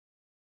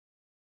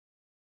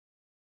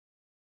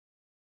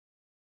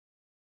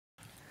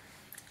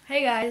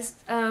Hey guys,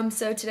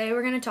 so today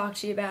we're going to talk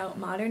to you about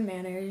modern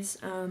manners.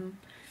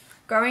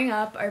 Growing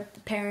up, our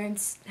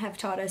parents have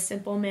taught us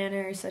simple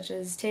manners such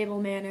as table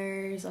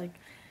manners, like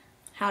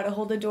how to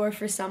hold a door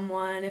for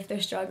someone if they're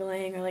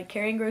struggling, or like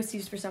carrying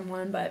groceries for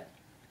someone. But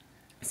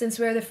since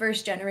we're the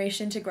first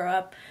generation to grow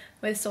up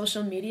with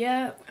social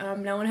media,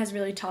 no one has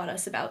really taught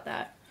us about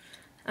that.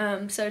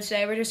 So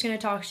today we're just going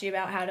to talk to you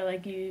about how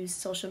to use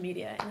social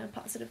media in a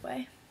positive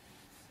way.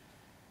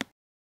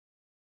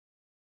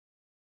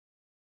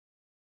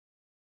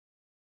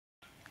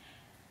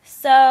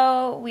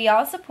 So we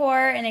all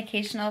support an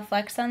occasional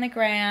flex on the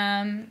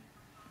gram.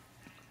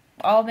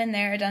 All been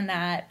there, done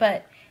that.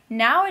 But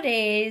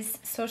nowadays,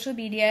 social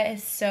media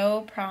is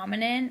so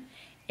prominent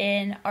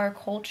in our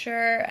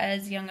culture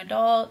as young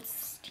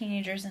adults,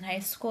 teenagers in high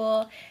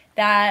school,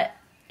 that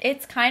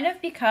it's kind of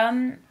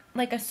become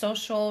like a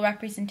social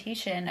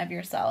representation of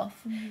yourself.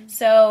 Mm-hmm.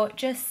 So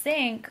just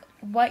think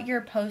what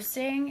you're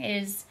posting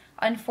is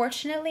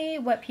unfortunately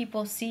what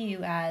people see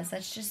you as.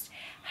 That's just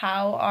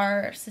how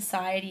our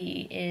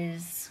society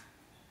is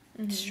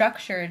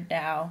structured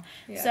now.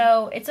 Yeah.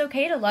 So it's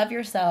okay to love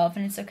yourself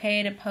and it's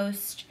okay to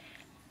post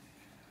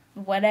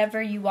whatever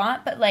you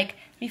want, but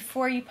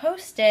before you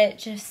post it,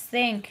 just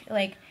think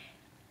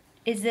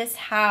is this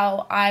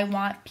how I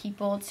want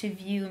people to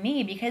view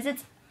me? Because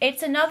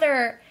it's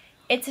another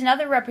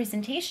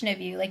representation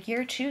of you.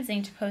 You're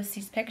choosing to post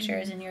these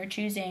pictures and you're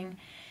choosing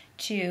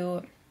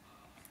to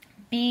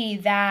be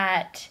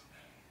that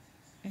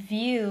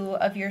view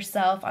of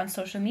yourself on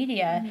social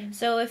media. Mm-hmm.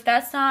 So if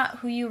that's not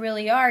who you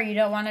really are, you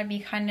don't want to be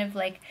kind of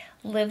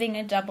living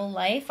a double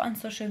life on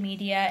social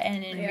media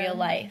and in real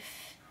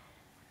life.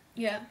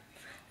 Yeah.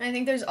 And I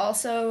think there's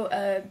also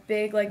a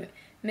big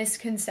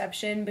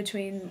misconception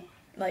between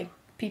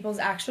people's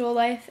actual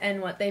life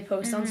and what they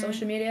post on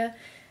social media.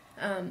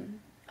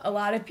 A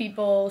lot of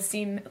people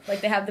seem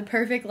like they have the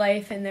perfect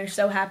life and they're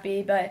so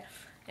happy, but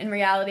in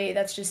reality,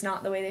 that's just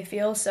not the way they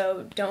feel.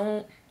 So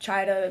don't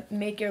try to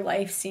make your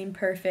life seem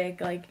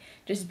perfect.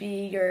 Just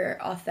be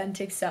your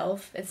authentic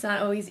self. It's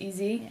not always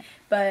easy,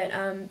 but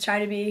try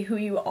to be who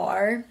you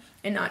are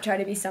and not try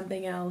to be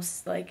something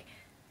else.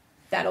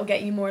 That'll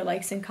get you more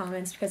likes and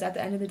comments, because at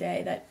the end of the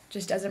day, that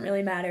just doesn't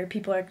really matter.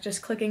 People are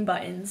just clicking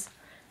buttons,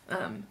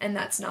 and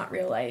that's not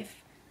real life.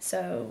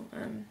 So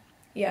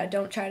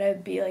don't try to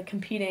be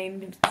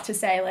competing to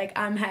say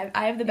I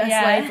have the best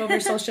life over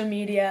social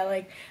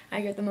media.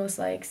 I get the most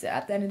likes.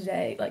 At the end of the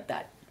day,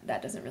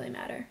 that doesn't really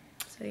matter.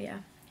 So yeah.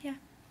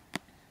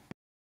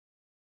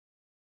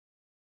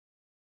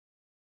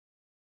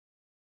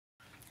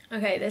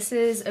 Okay, this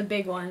is a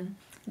big one.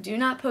 Do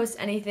not post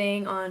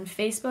anything on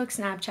Facebook,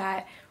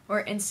 Snapchat,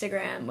 or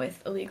Instagram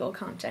with illegal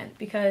content,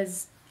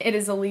 because it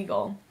is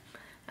illegal.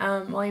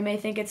 While you may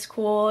think it's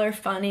cool or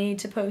funny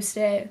to post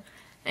it,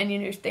 and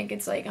you think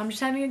it's I'm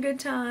just having a good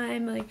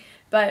time,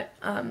 but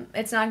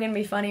it's not going to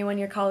be funny when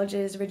your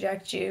colleges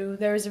reject you.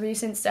 There was a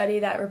recent study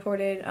that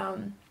reported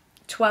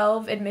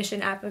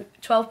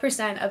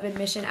 12% of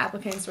admission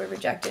applicants were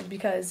rejected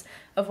because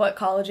of what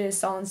colleges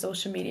saw on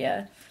social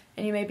media.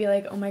 And you may be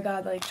like, oh my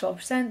god,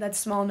 12%, that's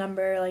a small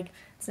number,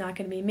 it's not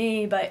going to be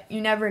me, but you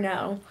never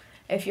know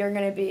if you're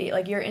going to be,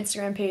 your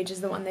Instagram page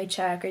is the one they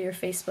check, or your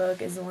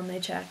Facebook is the one they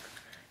check.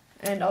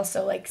 And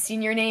also,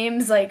 senior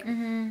names, They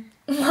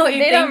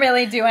don't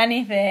really do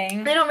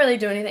anything. They don't really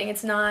do anything.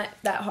 It's not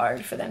that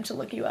hard for them to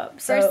look you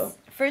up. So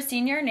for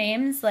senior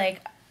names,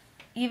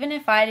 even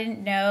if I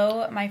didn't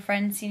know my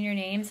friend's senior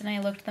names and I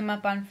looked them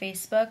up on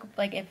Facebook,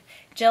 if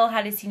Jill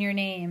had a senior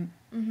name,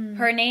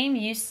 her name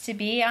used to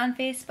be on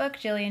Facebook,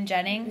 Jillian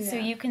Jennings, so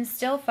you can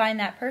still find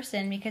that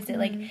person because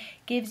it,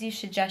 gives you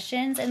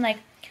suggestions. And,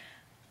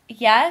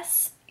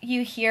 yes,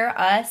 you hear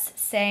us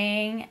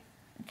saying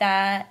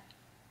that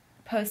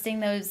posting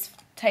those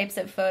types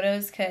of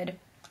photos could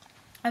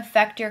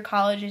affect your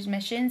college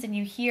admissions, and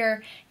you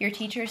hear your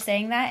teacher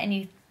saying that and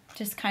you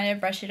just kind of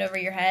brush it over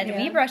your head.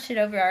 We brush it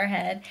over our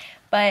head,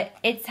 but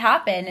it's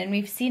happened and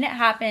we've seen it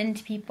happen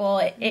to people.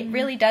 It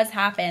really does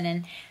happen,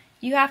 and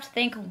you have to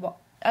think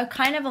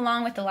kind of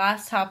along with the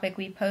last topic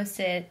we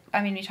posted.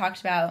 We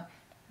talked about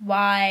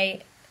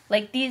why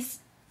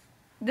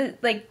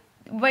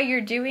what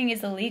you're doing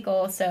is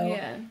illegal, so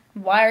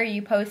why are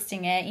you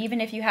posting it?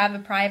 Even if you have a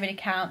private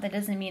account, that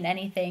doesn't mean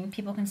anything.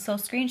 People can still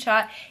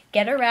screenshot,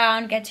 get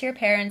to your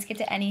parents, get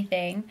to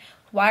anything.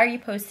 Why are you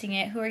posting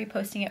it? Who are you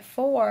posting it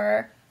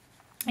for?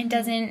 It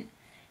doesn't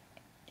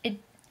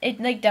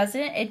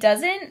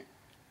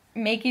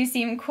make you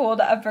seem cool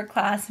to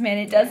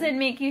upperclassmen. It doesn't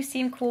make you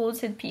seem cool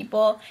to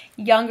people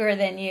younger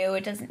than you.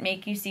 It doesn't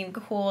make you seem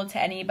cool to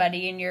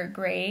anybody in your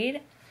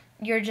grade.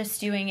 You're just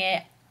doing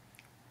it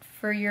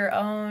for your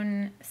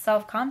own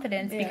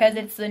self-confidence because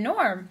it's the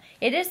norm.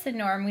 It is the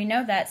norm. We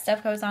know that.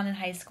 Stuff goes on in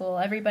high school.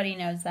 Everybody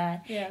knows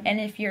that. Yeah.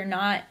 And if you're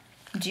not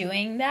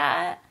doing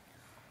that,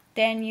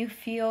 then you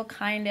feel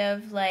kind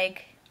of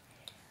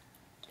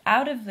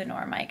out of the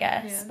norm, I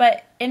guess. Yeah.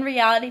 But in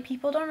reality,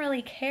 people don't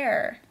really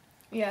care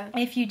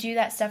if you do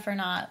that stuff or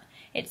not.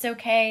 it's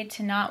okay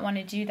to not want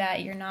to do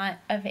that. You're not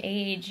of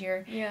age.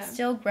 You're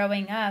still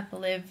growing up.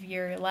 Live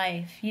your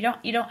life. You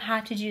don't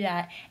have to do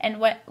that.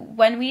 And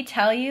when we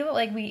tell you,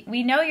 like,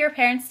 we know your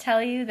parents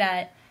tell you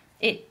that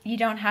you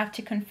don't have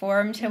to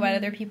conform to what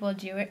other people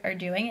are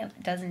doing.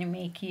 It doesn't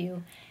make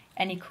you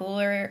any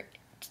cooler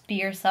to be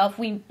yourself.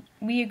 We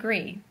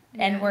agree.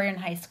 And we're in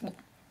high school.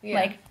 Yeah.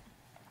 Like,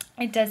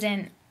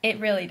 it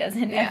really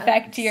doesn't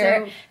affect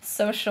your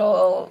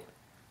social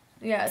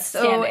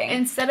standing.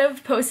 Instead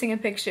of posting a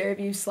picture of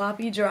you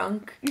sloppy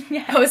drunk,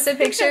 post a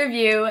picture of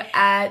you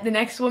at the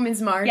next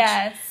Women's March.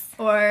 Yes.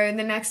 Or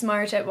the next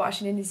march at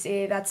Washington,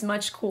 D.C. That's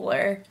much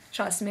cooler,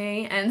 trust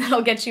me, and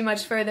that'll get you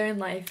much further in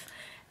life.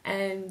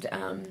 And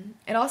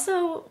it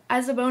also,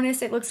 as a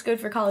bonus, it looks good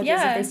for colleges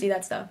if they see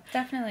that stuff.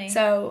 Definitely.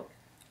 So,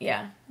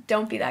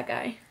 don't be that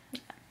guy.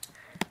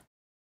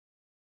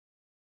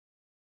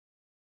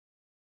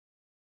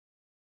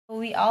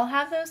 We all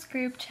have those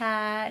group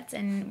chats,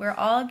 and we're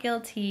all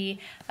guilty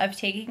of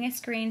taking a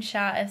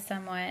screenshot of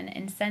someone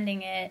and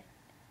sending it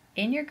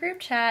in your group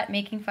chat,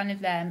 making fun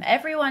of them.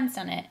 Everyone's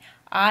done it.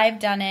 I've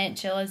done it.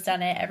 Jill has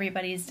done it.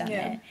 Everybody's done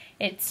it.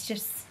 It's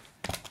just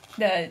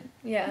the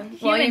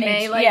Well, you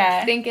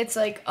may think it's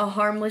like a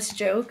harmless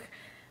joke.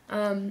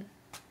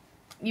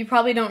 You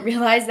probably don't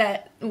realize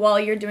that while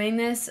you're doing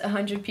this,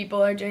 100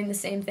 people are doing the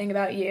same thing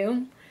about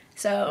you.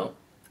 So.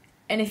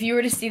 And if you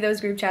were to see those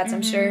group chats,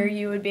 I'm sure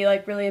you would be,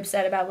 like, really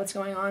upset about what's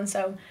going on.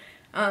 So,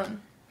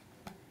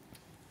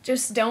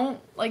 just don't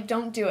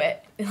do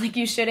it. Like,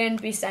 you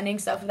shouldn't be sending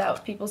stuff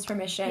without people's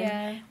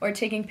permission or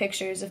taking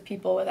pictures of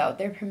people without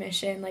their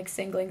permission, like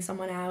singling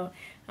someone out.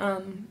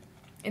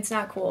 It's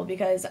not cool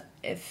because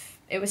if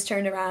it was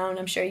turned around,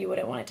 I'm sure you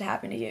wouldn't want it to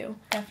happen to you.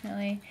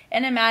 Definitely.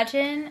 And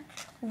imagine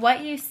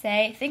what you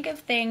say. Think of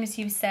things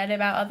you've said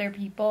about other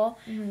people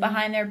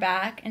behind their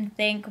back and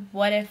think,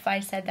 what if I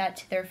said that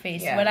to their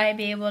face? Would I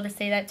be able to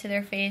say that to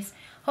their face?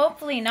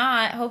 Hopefully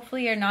not.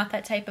 Hopefully you're not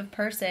that type of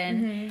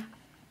person.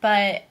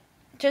 But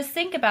just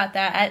think about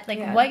that.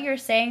 What you're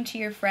saying to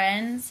your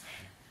friends.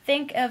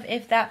 Think of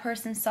if that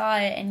person saw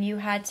it and you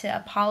had to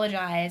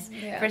apologize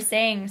for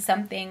saying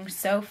something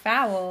so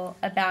foul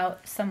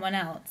about someone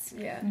else.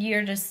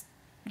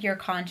 Your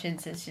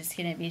conscience is just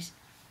going to be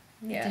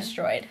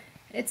destroyed.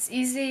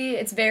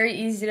 It's very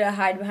easy to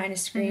hide behind a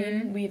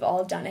screen. We've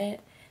all done it.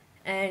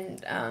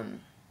 And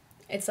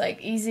it's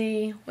like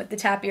easy with the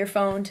tap of your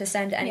phone to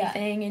send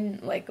anything.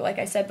 And like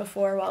I said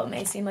before, while it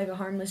may seem like a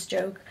harmless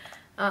joke,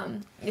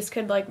 this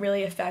could like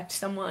really affect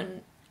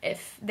someone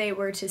if they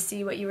were to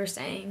see what you were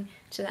saying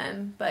to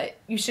them. But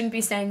you shouldn't be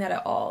saying that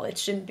at all. It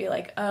shouldn't be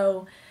like,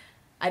 oh,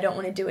 I don't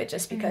want to do it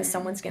just because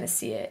someone's going to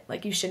see it.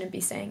 Like, you shouldn't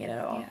be saying it at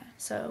all.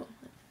 So,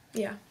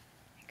 I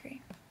agree.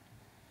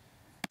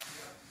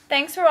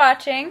 Thanks for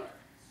watching.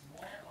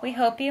 We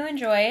hope you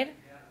enjoyed.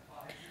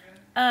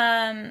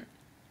 I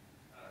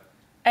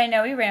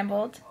know we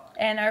rambled,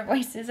 and our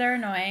voices are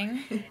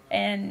annoying,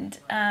 and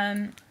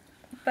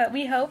but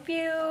we hope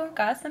you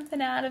got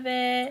something out of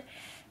it.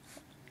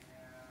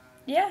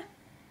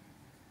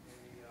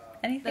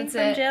 Anything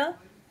from Jill?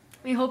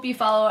 We hope you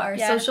follow our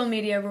social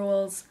media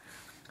rules.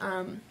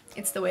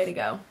 It's the way to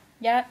go.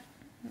 Yep.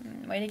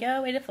 Way to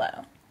go, way to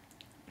flow.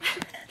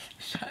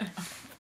 Shut up.